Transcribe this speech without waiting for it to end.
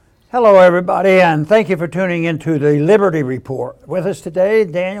Hello, everybody, and thank you for tuning into the Liberty Report. With us today,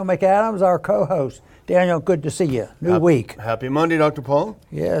 Daniel McAdams, our co-host. Daniel, good to see you. New week. Happy Monday, Dr. Paul.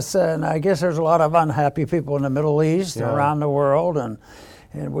 Yes, and I guess there's a lot of unhappy people in the Middle East and around the world, and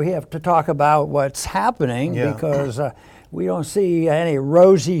we have to talk about what's happening because we don't see any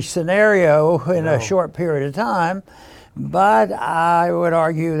rosy scenario in a short period of time, but I would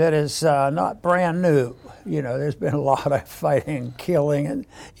argue that it's not brand new. You know, there's been a lot of fighting, killing, and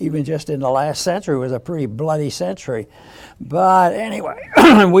even just in the last century was a pretty bloody century. But anyway,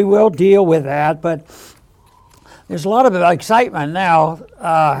 we will deal with that. But there's a lot of excitement now.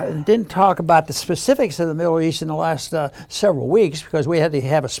 Didn't talk about the specifics of the Middle East in the last several weeks because we had to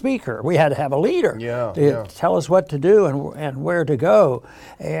have a speaker. We had to have a leader to tell us what to do and where to go.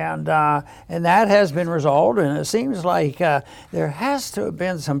 And that has been resolved. And it seems like there has to have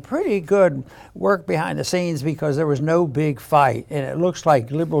been some pretty good work behind the scenes because there was no big fight. And it looks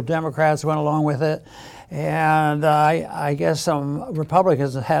like liberal Democrats went along with it. And I guess some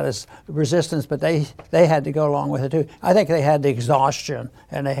Republicans had this resistance, but they had to go along with it too. I think they had the exhaustion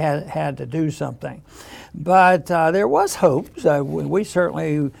and they had to do something. But there was hope. We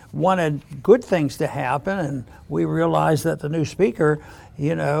certainly wanted good things to happen, and we realized that the new speaker,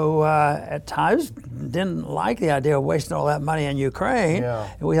 you know, at times didn't like the idea of wasting all that money in Ukraine.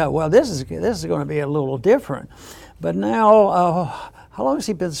 And we thought, well, this is going to be a little different. But now, how long has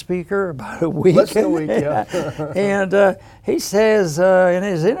he been speaker? About a week. Less than a week, And he says in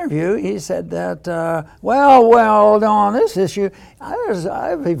his interview, he said that, well, on this issue,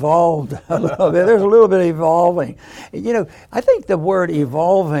 I've evolved a little bit. There's a little bit of evolving. You know, I think the word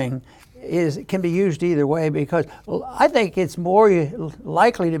evolving can be used either way because I think it's more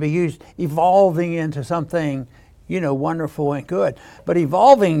likely to be used evolving into something, you know, wonderful and good. But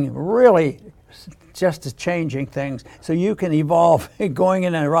evolving really just as changing things, so you can evolve going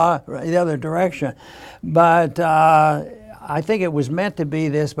in the other direction. But I think it was meant to be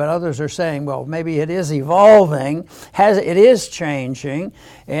this, but others are saying, well, maybe it is evolving, it is changing,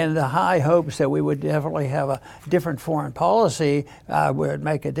 and the high hopes that we would definitely have a different foreign policy would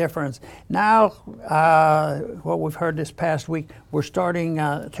make a difference. Now, what we've heard this past week, we're starting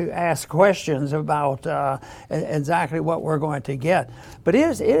to ask questions about exactly what we're going to get. But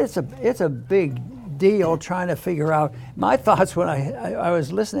it's a big deal trying to figure out my thoughts when I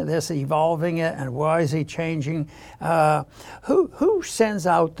was listening to this, evolving it, and why is he changing? Who sends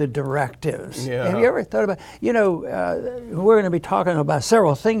out the directives? Have you ever thought about, you know, we're going to be talking about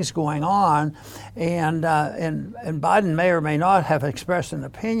several things going on, and Biden may or may not have expressed an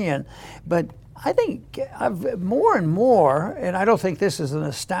opinion, but I think more and more, and I don't think this is an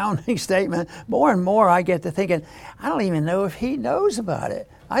astounding statement, more and more I get to thinking, I don't even know if he knows about it.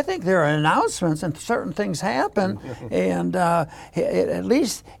 I think there are announcements and certain things happen, and at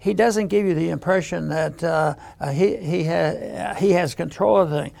least he doesn't give you the impression that he has control of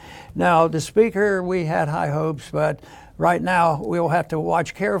the thing. Now, the speaker, we had high hopes, but right now we'll have to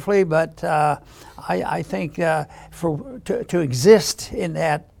watch carefully. But I think to exist in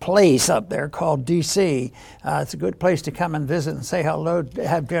that place up there called D.C., it's a good place to come and visit and say hello,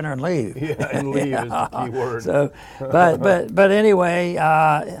 have dinner, and leave. And leave is the key word. So, but anyway,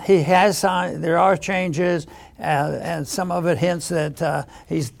 he has signed. There are changes, and some of it hints that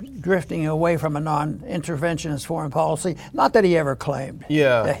he's drifting away from a non-interventionist foreign policy. Not that he ever claimed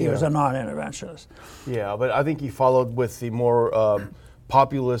that he was a non-interventionist. Yeah, but I think he followed with the more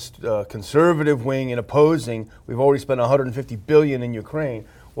populist conservative wing in opposing. We've already spent $150 billion in Ukraine.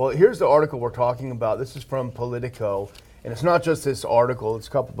 Well, here's the article we're talking about. This is from Politico, and it's not just this article. It's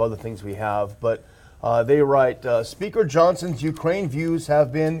a couple of other things we have, but they write, Speaker Johnson's Ukraine views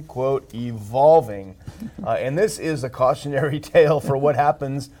have been, quote, evolving. And this is a cautionary tale for what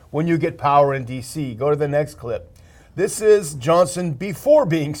happens when you get power in D.C. Go to the next clip. This is Johnson before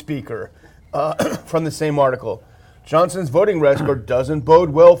being Speaker from the same article. Johnson's voting record doesn't bode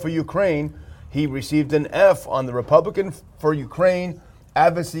well for Ukraine. He received an F on the Republican for Ukraine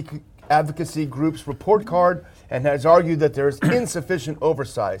advocacy group's report card and has argued that there is insufficient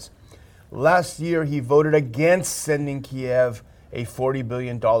oversight. Last year, he voted against sending Kiev a $40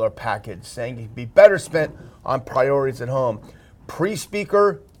 billion package, saying it'd be better spent on priorities at home.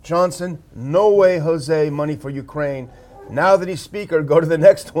 Pre-Speaker Johnson, no way, Jose, money for Ukraine. Now that he's Speaker, go to the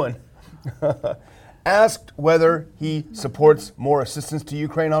next one. Asked whether he supports more assistance to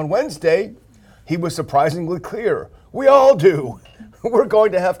Ukraine on Wednesday, he was surprisingly clear. We all do. We're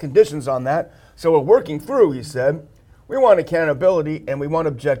going to have conditions on that, so we're working through, he said. We want accountability and we want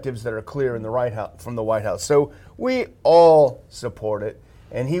objectives that are clear in from the White House. So we all support it.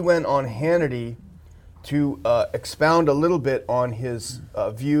 And he went on Hannity to expound a little bit on his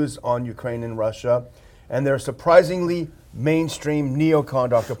views on Ukraine and Russia. And they're surprisingly mainstream neocon,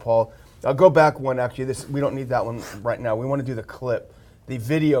 Dr. Paul. I'll go back one, actually. We don't need that one right now. We want to do the clip, the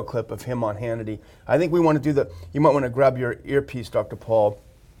video clip of him on Hannity. I think we want to do you might want to grab your earpiece, Dr. Paul.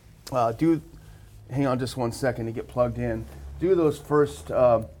 Hang on just 1 second to get plugged in. Do those first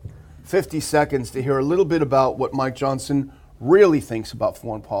 50 seconds to hear a little bit about what Mike Johnson really thinks about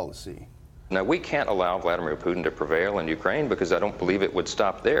foreign policy. Now, we can't allow Vladimir Putin to prevail in Ukraine because I don't believe it would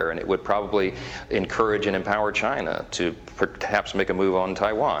stop there, and it would probably encourage and empower China to perhaps make a move on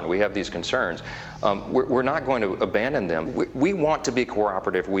Taiwan. We have these concerns. We're not going to abandon them. We want to be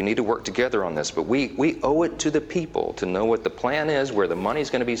cooperative. We need to work together on this, but we owe it to the people to know what the plan is, where the money's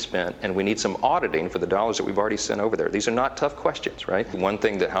going to be spent, and we need some auditing for the dollars that we've already sent over there. These are not tough questions, right? One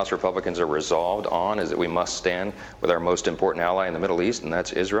thing that House Republicans are resolved on is that we must stand with our most important ally in the Middle East, and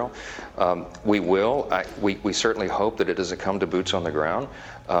that's Israel. We will. We certainly hope that it doesn't come to boots on the ground.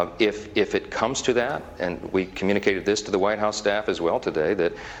 If it comes to that, and we communicated this to the White House staff as well today,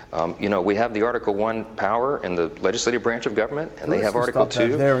 that we have the Article 1 power in the legislative branch of government, and they have Article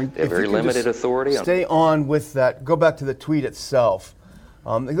 2. They have very limited authority. Stay on with that. Go back to the tweet itself.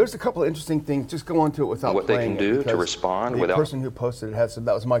 There's a couple of interesting things. Just go on to it without what playing they can do to respond. The person who posted it had some.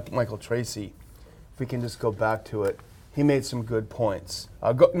 That was Michael Tracy. If we can just go back to it, he made some good points.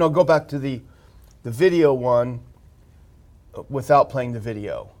 Go back to the video one without playing the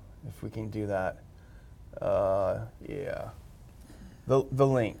video, if we can do that. Yeah. The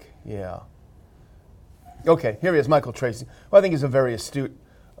link, yeah. Okay, here he is, Michael Tracy. Well, I think he's a very astute,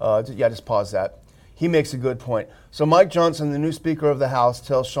 just pause that. He makes a good point. So Mike Johnson, the new Speaker of the House,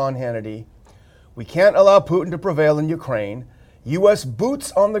 tells Sean Hannity, we can't allow Putin to prevail in Ukraine. U.S.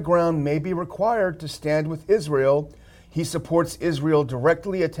 boots on the ground may be required to stand with Israel. He supports Israel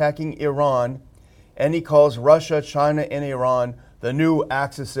directly attacking Iran, and he calls Russia, China, and Iran the new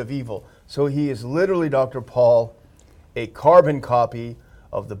axis of evil. So he is literally, Dr. Paul, a carbon copy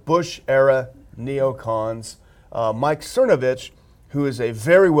of the Bush-era neocons. Mike Cernovich, who is a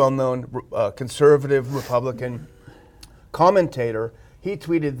very well-known conservative Republican commentator, he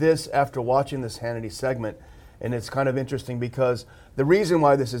tweeted this after watching this Hannity segment, and it's kind of interesting because the reason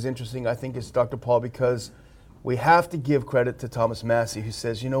why this is interesting, I think, is, Dr. Paul, because we have to give credit to Thomas Massie, who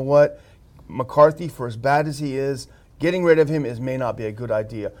says, you know what, McCarthy, for as bad as he is, getting rid of him may not be a good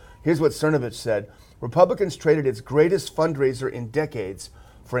idea. Here's what Cernovich said. Republicans traded its greatest fundraiser in decades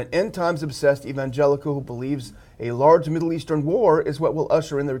for an end-times obsessed evangelical who believes a large Middle Eastern war is what will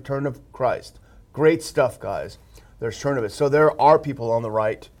usher in the return of Christ. Great stuff, guys. There's Cernovich. So there are people on the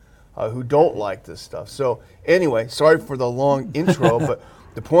right who don't like this stuff. So anyway, sorry for the long intro, but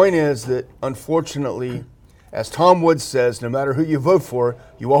the point is that unfortunately, as Tom Woods says, no matter who you vote for,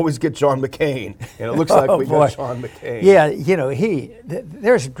 you always get John McCain. And it looks like we got John McCain. Yeah,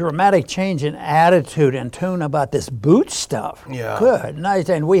 there's a dramatic change in attitude and tune about this boot stuff. Yeah. Good, nice.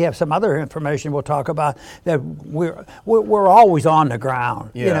 And we have some other information we'll talk about that we're always on the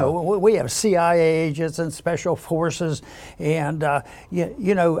ground. Yeah. We have CIA agents and special forces, and our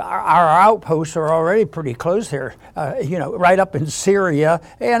outposts are already pretty close here. Right up in Syria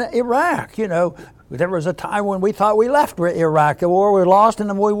and Iraq. There was a time when we thought we left Iraq. The war was lost and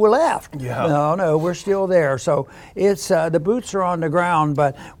then we were left. Yeah. No, we're still there. So it's the boots are on the ground,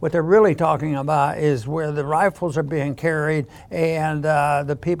 but what they're really talking about is where the rifles are being carried and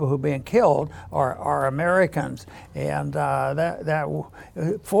the people who are being killed are Americans. And that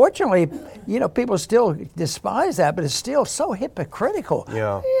fortunately, people still despise that, but it's still so hypocritical.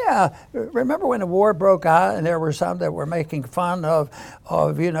 Yeah. Yeah. Remember when the war broke out and there were some that were making fun of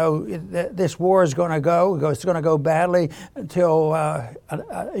this war is going to go. It's going to go badly until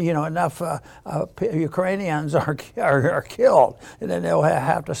enough Ukrainians are killed, and then they'll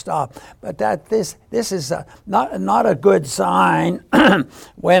have to stop. But this is not a good sign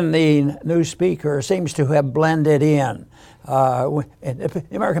when the new speaker seems to have blended in. The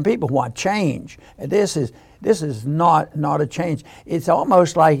American people want change, and this is not a change. It's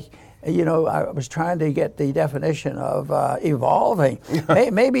almost like. I was trying to get the definition of evolving.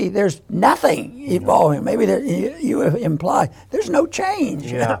 Maybe there's nothing evolving. Maybe you imply there's no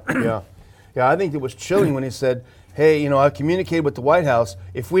change. Yeah. I think it was chilling when he said, hey, I communicated with the White House.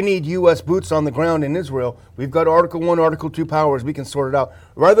 If we need U.S. boots on the ground in Israel, we've got Article 1, Article 2 powers. We can sort it out.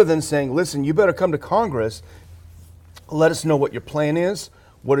 Rather than saying, listen, you better come to Congress. Let us know what your plan is.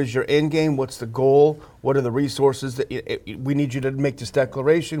 What is your end game? What's the goal? What are the resources that we need you to make this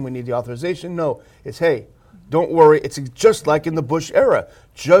declaration? We need the authorization. No, it's, hey, don't worry. It's just like in the Bush era.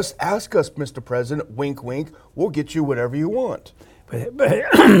 Just ask us, Mr. President, wink, wink. We'll get you whatever you want. But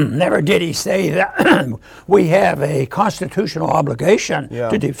never did he say that we have a constitutional obligation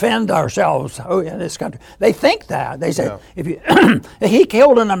to defend ourselves in this country. They think that. They say, if you, he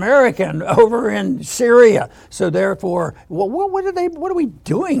killed an American over in Syria, so therefore, what are we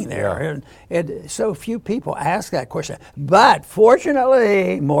doing there? And so few people ask that question. But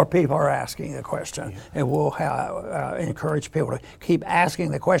fortunately, more people are asking the question, and we'll encourage people to keep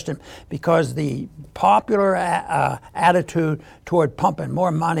asking the question, because the popular attitude toward pumping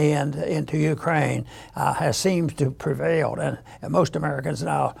more money into Ukraine seems to prevail, and most Americans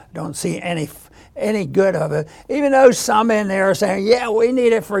now don't see any good of it, even though some in there are saying, yeah, we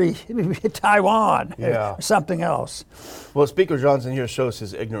need it for Taiwan or something else. Well, Speaker Johnson here shows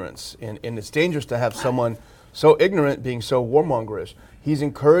his ignorance, and it's dangerous to have someone so ignorant being so warmongerish. He's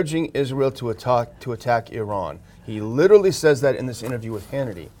encouraging Israel to attack Iran. He literally says that in this interview with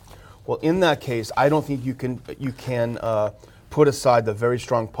Hannity. Well, in that case, I don't think you can put aside the very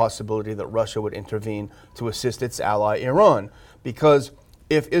strong possibility that Russia would intervene to assist its ally Iran, because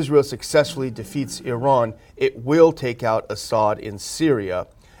if Israel successfully defeats Iran, it will take out Assad in Syria,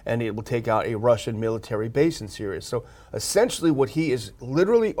 and it will take out a Russian military base in Syria. So essentially what he is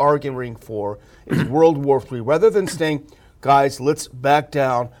literally arguing for is World War III. Rather than saying, guys, let's back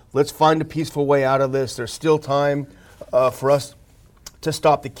down, let's find a peaceful way out of this, there's still time for us to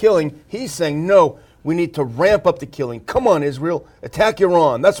stop the killing, he's saying, no, we need to ramp up the killing. Come on, Israel, attack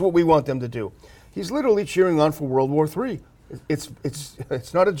Iran. That's what we want them to do. He's literally cheering on for World War III.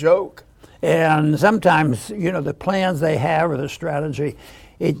 It's not a joke. And sometimes, the plans they have or the strategy,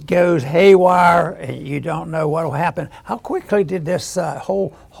 it goes haywire, and you don't know what will happen. How quickly did this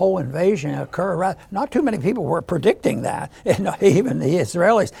whole invasion occur? Not too many people were predicting that, even the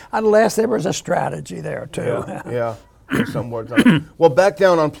Israelis, unless there was a strategy there too. Yeah. Some words on it. Well, back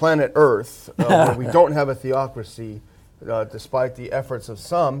down on planet Earth, where we don't have a theocracy, despite the efforts of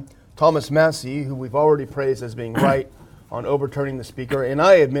some, Thomas Massie, who we've already praised as being right on overturning the Speaker, and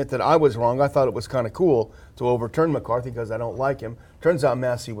I admit that I was wrong. I thought it was kind of cool to overturn McCarthy because I don't like him. Turns out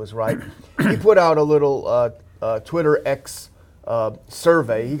Massie was right. He put out a little Twitter X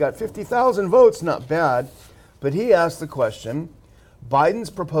survey. He got 50,000 votes, not bad, but he asked the question, Biden's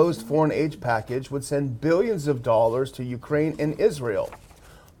proposed foreign aid package would send billions of dollars to Ukraine and Israel.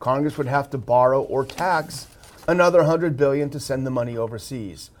 Congress would have to borrow or tax another $100 billion to send the money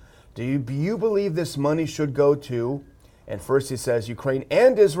overseas. Do you believe this money should go to, and first he says Ukraine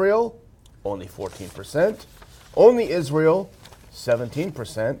and Israel, only 14%, only Israel,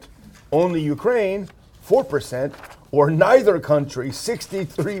 17%, only Ukraine, 4%, or neither country,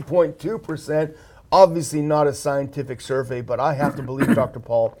 63.2%. Obviously not a scientific survey, but I have to believe, Dr.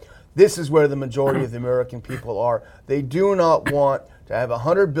 Paul, this is where the majority of the American people are. They do not want to have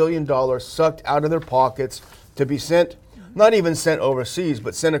 $100 billion sucked out of their pockets to be sent, not even sent overseas,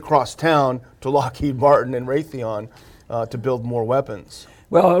 but sent across town to Lockheed Martin and Raytheon to build more weapons.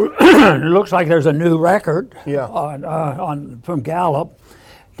 Well, it looks like there's a new record from Gallup.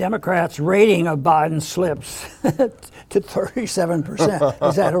 Democrats' rating of Biden slips to 37%.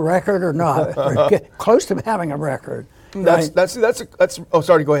 Is that a record or not? Or close to having a record. That's. Oh,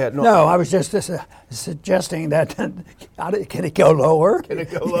 sorry. Go ahead. No, I was just suggesting that. Can it go lower? Can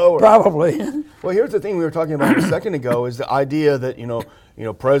it go lower? Probably. Well, here's the thing we were talking about a second ago: is the idea that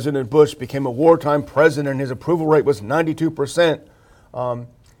President Bush became a wartime president, and his approval rate was 92%. So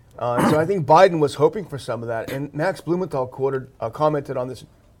I think Biden was hoping for some of that. And Max Blumenthal commented on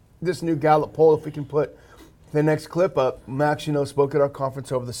this new Gallup poll. If we can put the next clip up, Max, spoke at our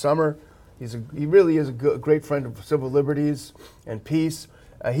conference over the summer. He really is a great friend of civil liberties and peace.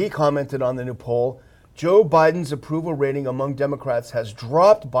 He commented on the new poll. Joe Biden's approval rating among Democrats has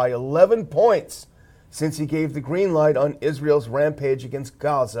dropped by 11 points since he gave the green light on Israel's rampage against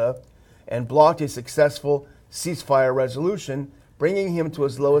Gaza and blocked a successful ceasefire resolution, bringing him to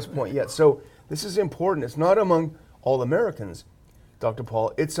his lowest point yet. So this is important. It's not among all Americans, Dr.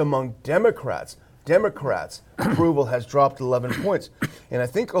 Paul. It's among Democrats. Democrats' approval has dropped 11 points. And I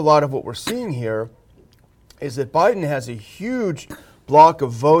think a lot of what we're seeing here is that Biden has a huge block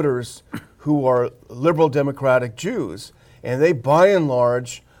of voters who are liberal Democratic Jews. And they, by and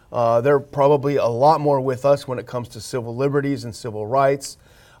large, they're probably a lot more with us when it comes to civil liberties and civil rights.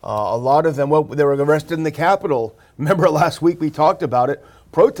 A lot of them, they were arrested in the Capitol. Remember last week we talked about it,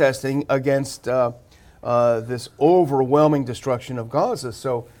 protesting against this overwhelming destruction of Gaza.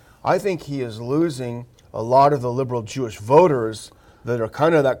 So I think he is losing a lot of the liberal Jewish voters that are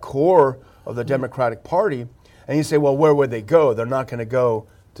kind of that core of the Democratic Party. And you say, well, where would they go? They're not going to go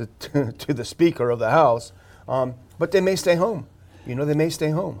to the Speaker of the House. But they may stay home. They may stay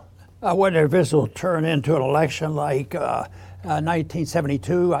home. I wonder if this will turn into an election like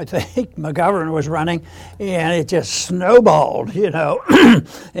 1972, I think McGovern was running, and it just snowballed,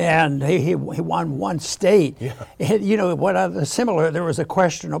 and he won one state. Yeah. And, what other similar? There was a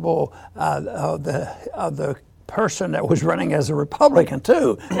questionable of the person that was running as a Republican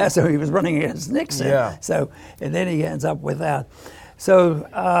too. That's who he was running against Nixon. Yeah. So, and then he ends up with that. So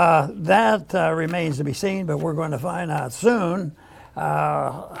that remains to be seen, but we're going to find out soon.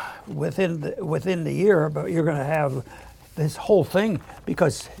 Within the year, but you're going to have this whole thing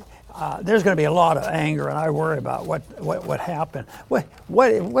because there's going to be a lot of anger, and I worry about what happened.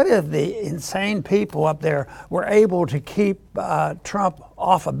 What if the insane people up there were able to keep Trump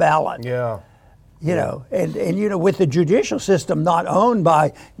off a ballot? Yeah. And with the judicial system not owned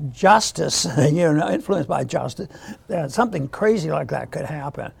by justice, influenced by justice, something crazy like that could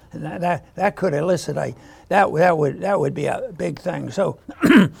happen, and that could elicit that would be a big thing. So,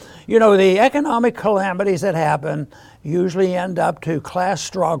 the economic calamities that happen usually end up to class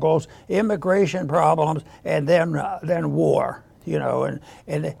struggles, immigration problems, and then war. And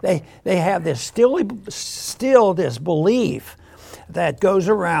they have this still this belief that goes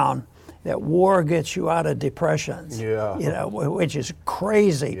around that war gets you out of depressions, which is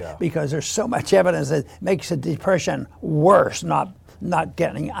crazy because there's so much evidence that makes a depression worse, not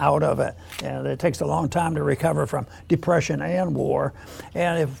getting out of it. And it takes a long time to recover from depression and war.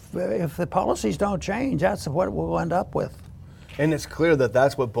 And if the policies don't change, that's what we'll end up with. And it's clear that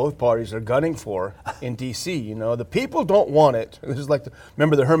that's what both parties are gunning for in D.C. The people don't want it. This is like,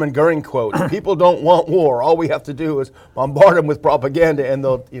 remember the Hermann Goering quote, people don't want war. All we have to do is bombard them with propaganda and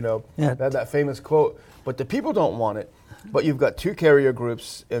they'll, that famous quote. But the people don't want it. But you've got two carrier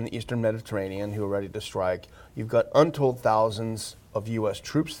groups in the Eastern Mediterranean who are ready to strike. You've got untold thousands of U.S.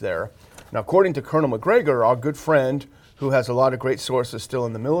 troops there. Now, according to Colonel McGregor, our good friend, who has a lot of great sources still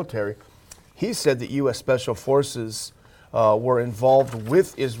in the military, he said that U.S. Special Forces were involved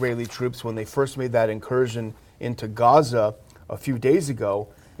with Israeli troops when they first made that incursion into Gaza a few days ago,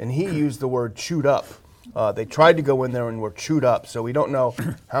 and he used the word chewed up. They tried to go in there and were chewed up, so we don't know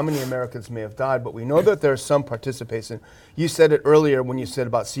how many Americans may have died, but we know that there's some participation. You said it earlier when you said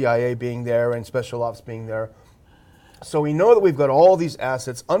about CIA being there and Special Ops being there. So we know that we've got all these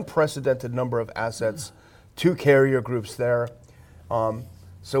assets, unprecedented number of assets, two carrier groups there.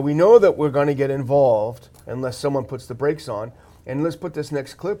 So we know that we're going to get involved unless someone puts the brakes on. And let's put this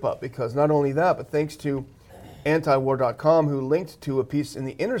next clip up, because not only that, but thanks to antiwar.com, who linked to a piece in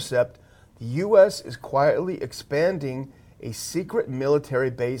The Intercept, the U.S. is quietly expanding a secret military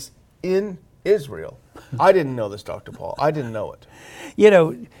base in Israel. I didn't know this, Dr. Paul. I didn't know it.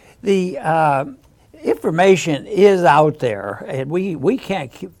 The information is out there, and we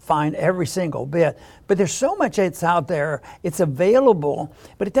can't find every single bit, but there's so much that's out there. It's available,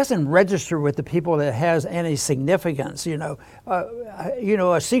 but it doesn't register with the people that has any significance.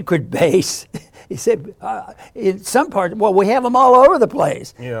 A secret base. He said, in some parts, we have them all over the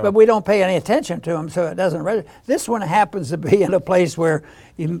place, but we don't pay any attention to them, so it doesn't register. This one happens to be in a place where,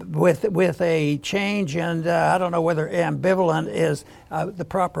 with a change, and I don't know whether ambivalent is the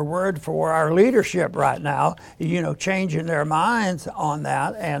proper word for our leadership right now, changing their minds on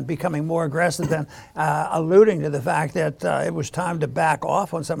that and becoming more aggressive than alluding to the fact that it was time to back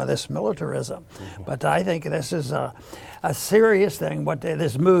off on some of this militarism. Mm-hmm. But I think this is a serious thing,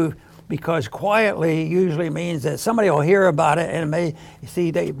 this move, because quietly usually means that somebody will hear about it and they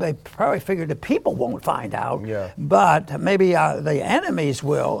probably figure the people won't find out, but maybe the enemies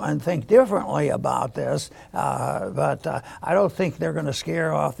will and think differently about this. But I don't think they're going to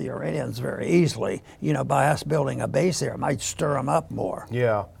scare off the Iranians very easily, by us building a base there. It might stir them up more.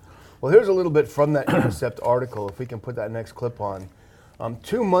 Yeah. Well, here's a little bit from that Intercept article, if we can put that next clip on.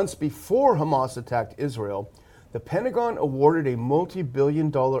 2 months before Hamas attacked Israel, the Pentagon awarded a multi-million,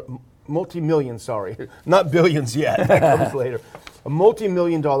 not billions yet, that comes later, a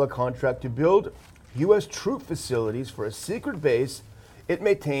multi-million dollar contract to build U.S. troop facilities for a secret base it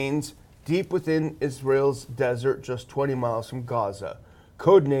maintains deep within Israel's desert just 20 miles from Gaza.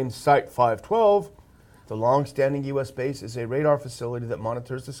 Codenamed Site 512, the long-standing U.S. base is a radar facility that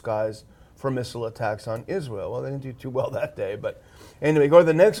monitors the skies for missile attacks on Israel. Well, they didn't do too well that day, but anyway, go to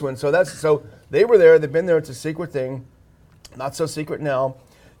the next one. So they were there. They've been there. It's a secret thing, not so secret now.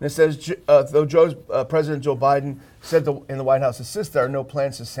 And it says, though President Joe Biden said in the White House assist, there are no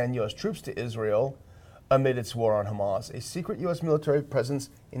plans to send U.S. troops to Israel amid its war on Hamas. A secret U.S. military presence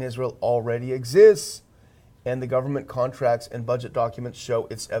in Israel already exists, and the government contracts and budget documents show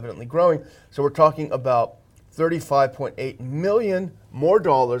it's evidently growing. So we're talking about $35.8 million more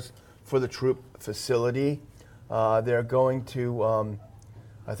dollars for the troop facility. They're going to,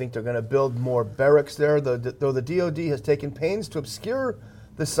 I think they're going to build more barracks there, though the DoD has taken pains to obscure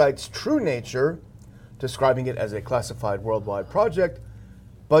the site's true nature, describing it as a classified worldwide project.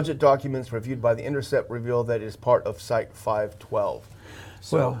 Budget documents reviewed by The Intercept reveal that it is part of Site 512.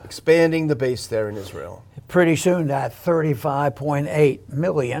 So Well, expanding the base there in Israel. pretty soon that 35.8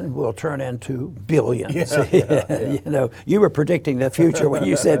 million will turn into billions. Yeah. You know, you were predicting the future when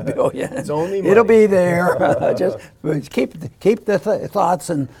you said billion. It's only It'll money. be there. Just keep the thoughts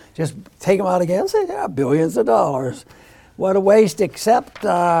and just take them out again and say, yeah, billions of dollars. What a waste, except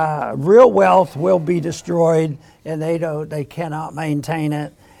real wealth will be destroyed, and they cannot maintain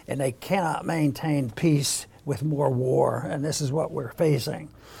it, and they cannot maintain peace with more war, and this is what we're facing.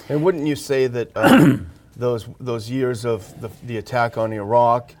 And wouldn't you say that those years of the attack on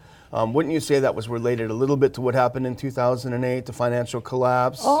Iraq, wouldn't you say that was related a little bit to what happened in 2008, the financial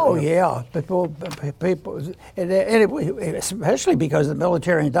collapse? Oh yeah, people, especially because the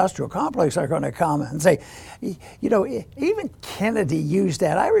military-industrial complex are going to come and say, you know, even Kennedy used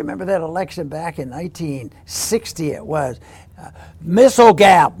that. I remember that election back in 1960. It was. Missile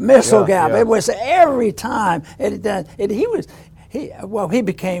gap. Yeah. It was every time. He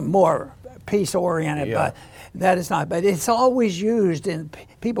became more peace oriented, Yeah. but that is not. But it's always used in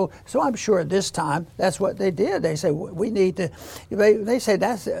people. So I'm sure this time that's what they did. They say we need to. They say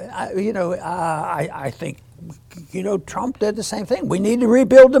that's. I think. You know, Trump did the same thing. We need to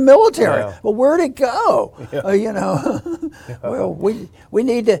rebuild the military. Yeah. Well, where'd it go? Yeah. Well, we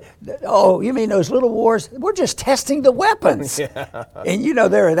need to. Oh, you mean those little wars? We're just testing the weapons. Yeah. And you know,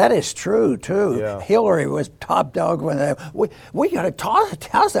 that is true too. Yeah. Hillary was top dog when we got to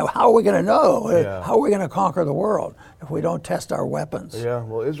test them. How are we going to know? Yeah. How are we going to conquer the world if we don't test our weapons? Yeah,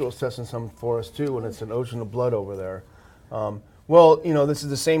 well, Israel's testing some for us too, and it's an ocean of blood over there. Well, you know, this is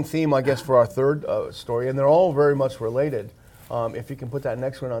the same theme, I guess, for our third story, and they're all very much related. If you can put that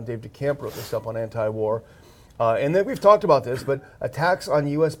next one on, Dave DeCamp wrote this up on anti-war. And then we've talked about this, but attacks on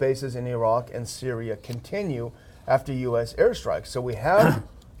U.S. bases in Iraq and Syria continue after U.S. airstrikes. So we have,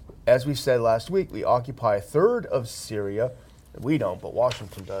 as we said last week, we occupy a third of Syria. We don't, but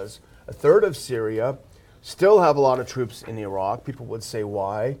Washington does. A third of Syria, still have a lot of troops in Iraq. People would say,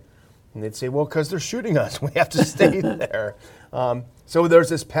 why? And they'd say, well, because they're shooting us. We have to stay there. So there's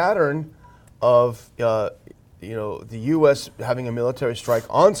this pattern of, the U.S. having a military strike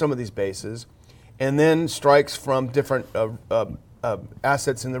on some of these bases, and then strikes from different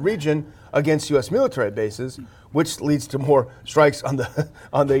assets in the region against U.S. military bases, which leads to more strikes on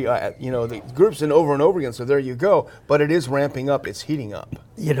the groups and over again. So there you go. But it is ramping up. It's heating up.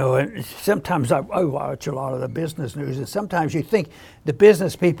 You know, and sometimes I watch a lot of the business news, and sometimes you think the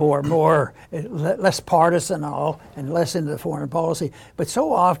business people are less partisan and less into foreign policy. But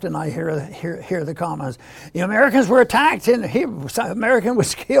so often I hear the comments: the Americans were attacked, and some American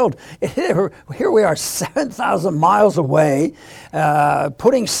was killed. Here we are, 7,000 miles away,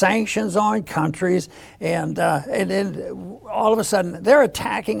 putting sanctions on countries, and then all of a sudden they're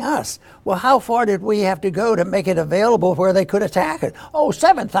attacking us. Well, how far did we have to go to make it available where they could attack it? Oh,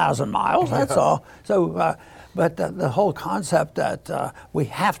 7,000 miles, that's all. So, but the whole concept that we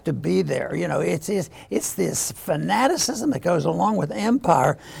have to be there, you know, it's this fanaticism that goes along with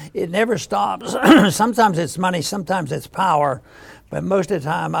empire. It never stops. Sometimes it's money, sometimes it's power, but most of the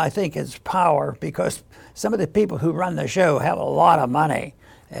time I think it's power, because some of the people who run the show have a lot of money.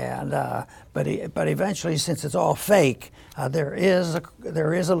 And but eventually, since it's all fake, there is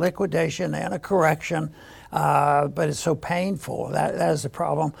a liquidation and a correction, but it's so painful. That is the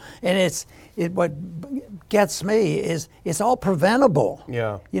problem, and what gets me is it's all preventable.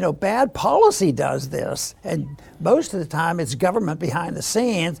 Yeah. You know, bad policy does this, and most of the time it's government behind the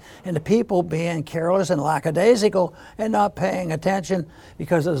scenes and the people being careless and lackadaisical and not paying attention,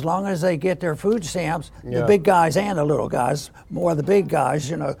 because as long as they get their food stamps, the big guys and the little guys, more the big guys,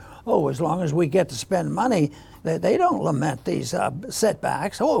 you know, as long as we get to spend money, they don't lament these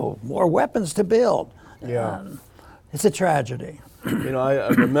setbacks. More weapons to build. Yeah. It's a tragedy. You know, I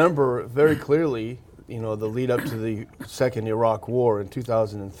remember very clearly, you know, the lead up to the second Iraq War in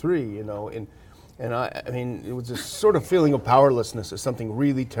 2003, you know, and I mean, it was this sort of feeling of powerlessness that something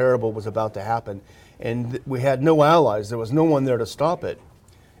really terrible was about to happen. And we had no allies. There was no one there to stop it.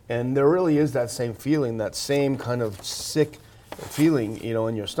 And there really is that same feeling, that same kind of sick feeling, you know,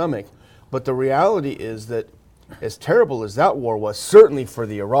 in your stomach. But the reality is that as terrible as that war was, certainly for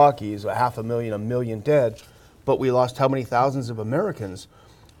the Iraqis, 500,000, 1 million dead, but we lost how many thousands of Americans?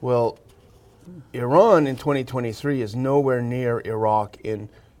 Well, Iran in 2023 is nowhere near Iraq in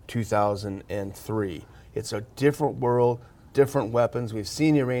 2003. It's a different world, different weapons. We've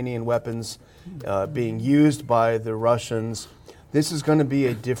seen Iranian weapons being used by the Russians. This is going to be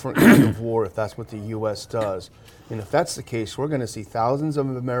a different kind of war if that's what the U.S. does. And if that's the case, we're going to see thousands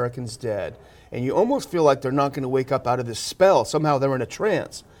of Americans dead. And you almost feel like they're not going to wake up out of this spell. Somehow they're in a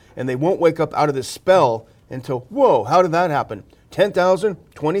trance. And they won't wake up out of this spell until, whoa, how did that happen? 10,000,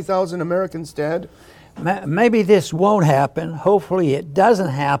 20,000 Americans dead? Maybe this won't happen. Hopefully it doesn't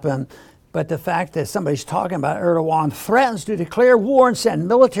happen. But the fact that somebody's talking about Erdogan threatens to declare war and send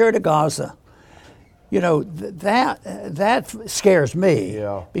military to Gaza, that scares me.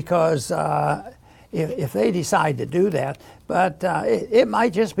 Because if they decide to do that, but it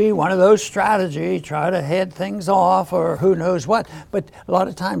might just be one of those strategies, try to head things off or who knows what. But a lot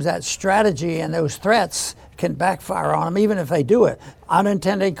of times that strategy and those threats can backfire on them, even if they do it.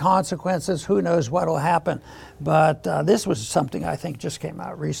 Unintended consequences, who knows what will happen. But this was something I think just came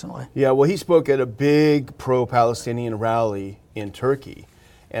out recently. Yeah, well, he spoke at a big pro-Palestinian rally in Turkey.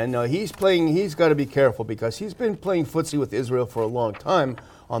 And he's got to be careful because he's been playing footsie with Israel for a long time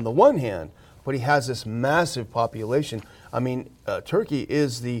on the one hand, but he has this massive population. I mean, Turkey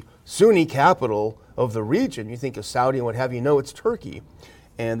is the Sunni capital of the region. You think of Saudi and what have you, no, it's Turkey.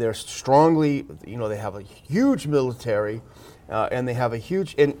 And they're strongly, they have a huge military, and they have a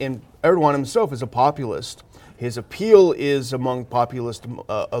huge, and Erdogan himself is a populist. His appeal is among populist,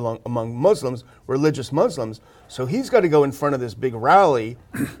 among Muslims, religious Muslims. So he's got to go in front of this big rally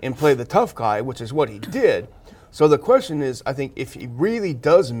and play the tough guy, which is what he did. So the question is, I think if he really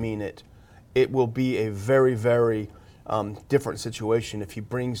does mean it, it will be a very, very different situation if he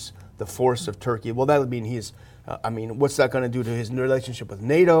brings the force of Turkey. Well, that would mean what's that going to do to his relationship with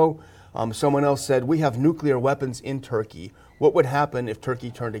NATO? Someone else said, we have nuclear weapons in Turkey. What would happen if Turkey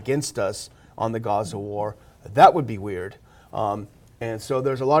turned against us on the Gaza war? That would be weird. And so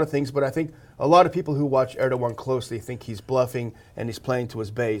there's a lot of things, but I think a lot of people who watch Erdogan closely think he's bluffing and he's playing to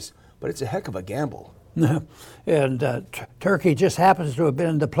his base, but it's a heck of a gamble. And Turkey just happens to have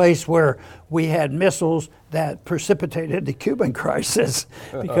been the place where we had missiles that precipitated the Cuban crisis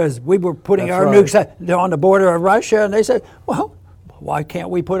because we were putting our nukes on the border of Russia, and they said, well, why can't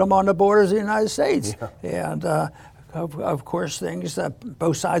we put them on the borders of the United States? Yeah. And of course, things,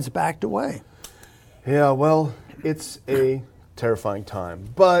 both sides backed away. Yeah, well, it's a terrifying time.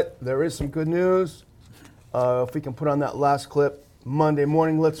 But there is some good news. If we can put on that last clip. Monday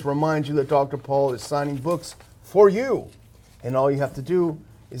morning, let's remind you that Dr. Paul is signing books for you. And all you have to do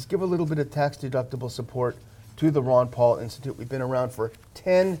is give a little bit of tax-deductible support to the Ron Paul Institute. We've been around for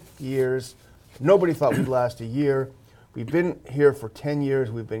 10 years. Nobody thought we'd last a year. We've been here for 10 years.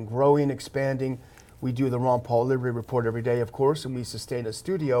 We've been growing, expanding. We do the Ron Paul Liberty Report every day, of course, and we sustain a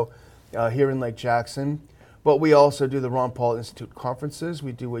studio here in Lake Jackson. But we also do the Ron Paul Institute conferences.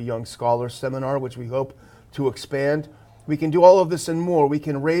 We do a Young Scholar Seminar, which we hope to expand. We can do all of this and more. We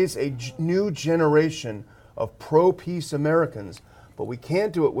can raise a new generation of pro-peace Americans, but we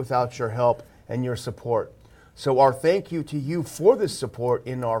can't do it without your help and your support. So our thank you to you for this support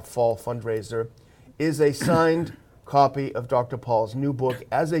in our fall fundraiser is a signed copy of Dr. Paul's new book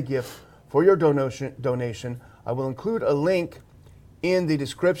as a gift for your donation. I will include a link in the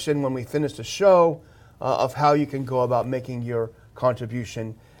description when we finish the show of how you can go about making your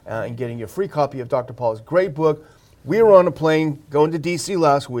contribution and getting your free copy of Dr. Paul's great book. We were on a plane going to D.C.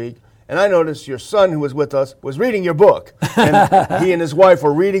 last week, and I noticed your son, who was with us, was reading your book. And he and his wife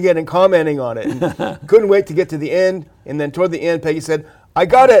were reading it and commenting on it. And couldn't wait to get to the end. And then toward the end, Peggy said, I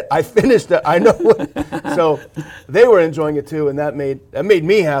got it. I finished it. I know what. So they were enjoying it too, and that made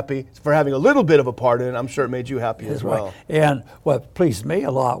me happy for having a little bit of a part in it. I'm sure it made you happy as well. Right. And what pleased me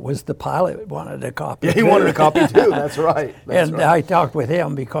a lot was the pilot wanted a copy. Yeah, he wanted a copy too. That's right. I talked with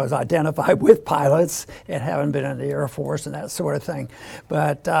him because I identify with pilots and haven't been in the Air Force and that sort of thing.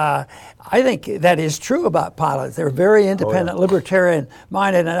 But I think that is true about pilots. They're very independent, libertarian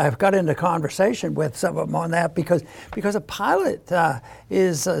minded, and I've got into conversation with some of them on that because a pilot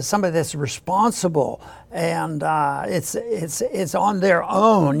is somebody that's responsible, and it's on their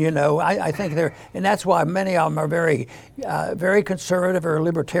own. You know, I think they're, and that's why many of them are very very conservative or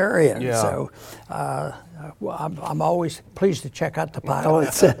libertarian. Yeah. So I'm always pleased to check out the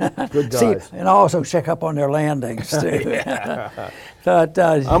pilots. Good guys. And also check up on their landings too. Yeah. But,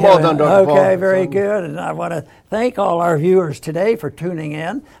 I'm all done, Dr. Paul. Okay, very good. And I want to thank all our viewers today for tuning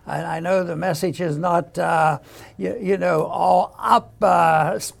in. I know the message is not, all up,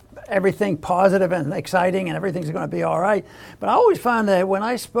 everything positive and exciting and everything's going to be all right. But I always found that when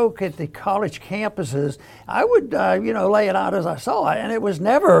I spoke at the college campuses, I would, lay it out as I saw it. And it was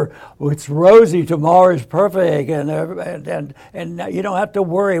never, it's rosy, tomorrow's perfect, and you don't have to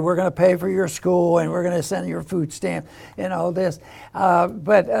worry, we're going to pay for your school and we're going to send your food stamp and all this.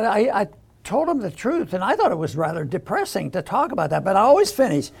 But I told them the truth, and I thought it was rather depressing to talk about that, but I always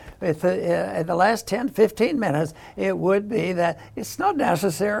finish with at the last 10, 15 minutes, it would be that it's not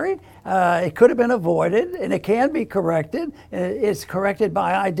necessary. It could have been avoided, and it can be corrected. It's corrected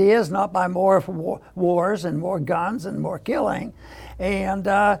by ideas, not by more wars and more guns and more killing. And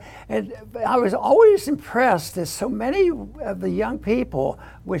I was always impressed that so many of the young people,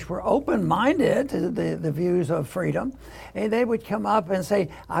 which were open-minded to the views of freedom, and they would come up and say,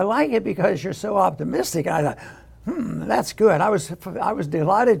 "I like it because you're so optimistic." And I thought, that's good. I was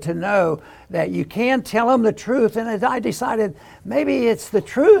delighted to know that you can tell them the truth, and I decided maybe it's the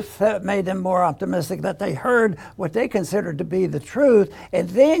truth that made them more optimistic, that they heard what they considered to be the truth, and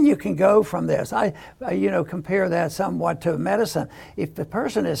then you can go from this. I compare that somewhat to medicine. If the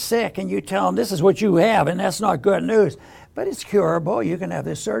person is sick and you tell them this is what you have, and that's not good news, but it's curable. You can have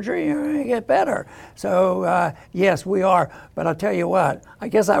this surgery, you're going to get better. So yes, we are. But I'll tell you what, I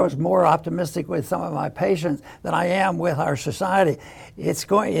guess I was more optimistic with some of my patients than I am with our society. It's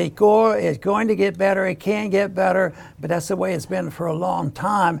going to get better. It can get better, but that's the way it's been for a long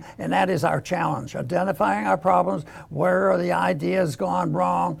time, and that is our challenge: identifying our problems, where are the ideas gone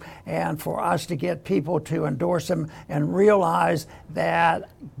wrong, and for us to get people to endorse them and realize that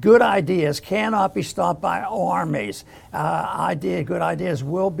good ideas cannot be stopped by armies. Good ideas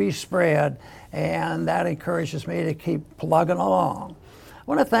will be spread, and that encourages me to keep plugging along. I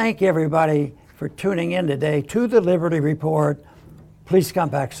want to thank everybody for tuning in today to the Liberty Report. Please come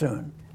back soon.